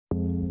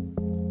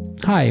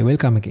Hi,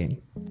 welcome again.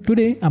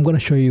 Today I'm going to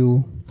show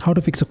you how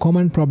to fix a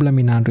common problem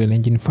in Unreal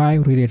Engine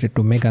 5 related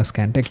to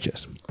Megascan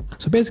textures.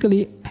 So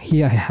basically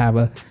here I have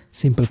a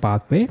simple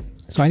pathway.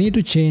 So I need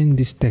to change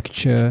this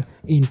texture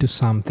into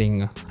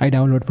something I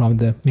download from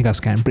the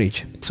Megascan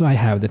bridge. So I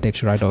have the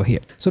texture right over here.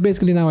 So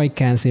basically now I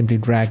can simply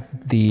drag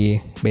the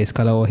base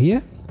color over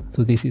here.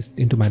 So this is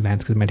into my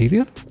landscape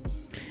material.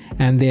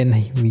 And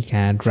then we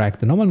can drag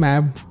the normal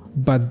map.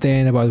 But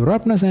then about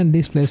roughness and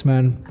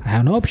displacement, I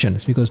have no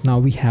options because now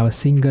we have a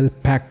single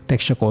pack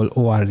texture called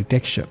ORD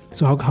texture.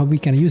 So how we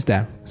can use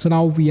that? So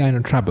now we are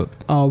in trouble.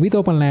 With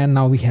OpenLand,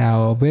 now we have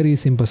a very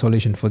simple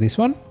solution for this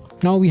one.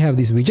 Now we have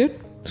this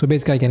widget. So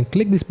basically I can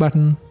click this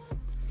button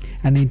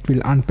and it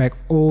will unpack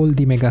all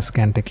the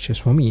Megascan textures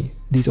for me,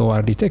 these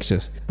ORD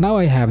textures. Now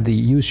I have the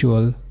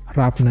usual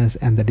roughness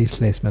and the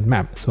displacement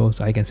map. So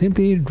I can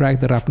simply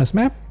drag the roughness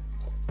map,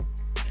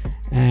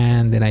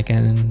 and then I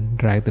can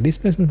drag the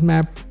displacement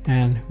map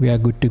and we are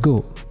good to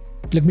go.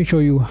 Let me show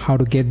you how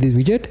to get this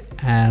widget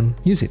and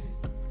use it.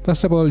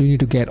 First of all, you need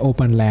to get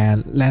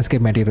OpenLand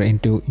landscape material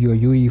into your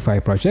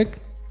UE5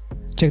 project.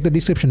 Check the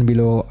description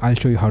below. I'll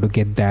show you how to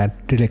get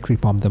that directly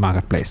from the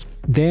marketplace.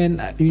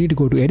 Then you need to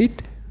go to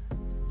edit,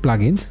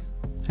 plugins,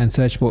 and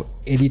search for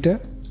editor,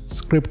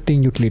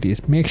 scripting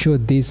utilities. Make sure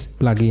this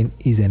plugin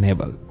is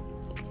enabled.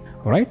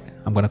 All right,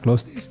 I'm gonna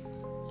close this.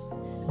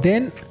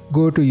 Then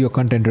go to your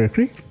content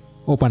directory,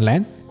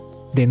 OpenLand,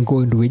 then go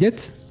into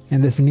widgets,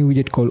 and there's a new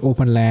widget called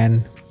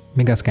OpenLand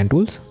Megascan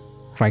Tools.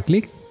 Right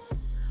click,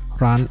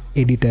 run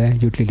editor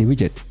utility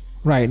widget.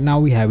 Right, now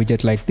we have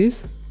widget like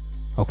this.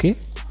 Okay,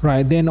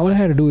 right, then all I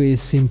have to do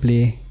is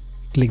simply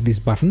click this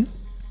button.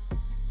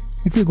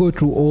 It will go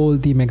through all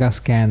the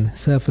Megascan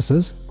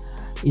surfaces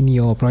in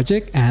your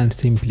project and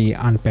simply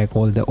unpack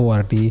all the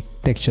ORD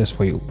textures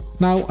for you.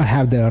 Now I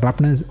have the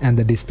roughness and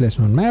the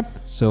displacement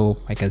map, so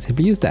I can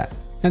simply use that.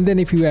 And then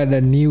if you add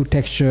a new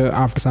texture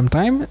after some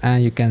time,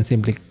 and you can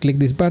simply click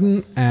this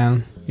button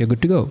and you're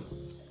good to go.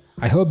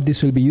 I hope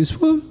this will be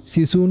useful.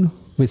 See you soon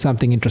with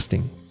something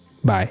interesting.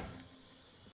 Bye.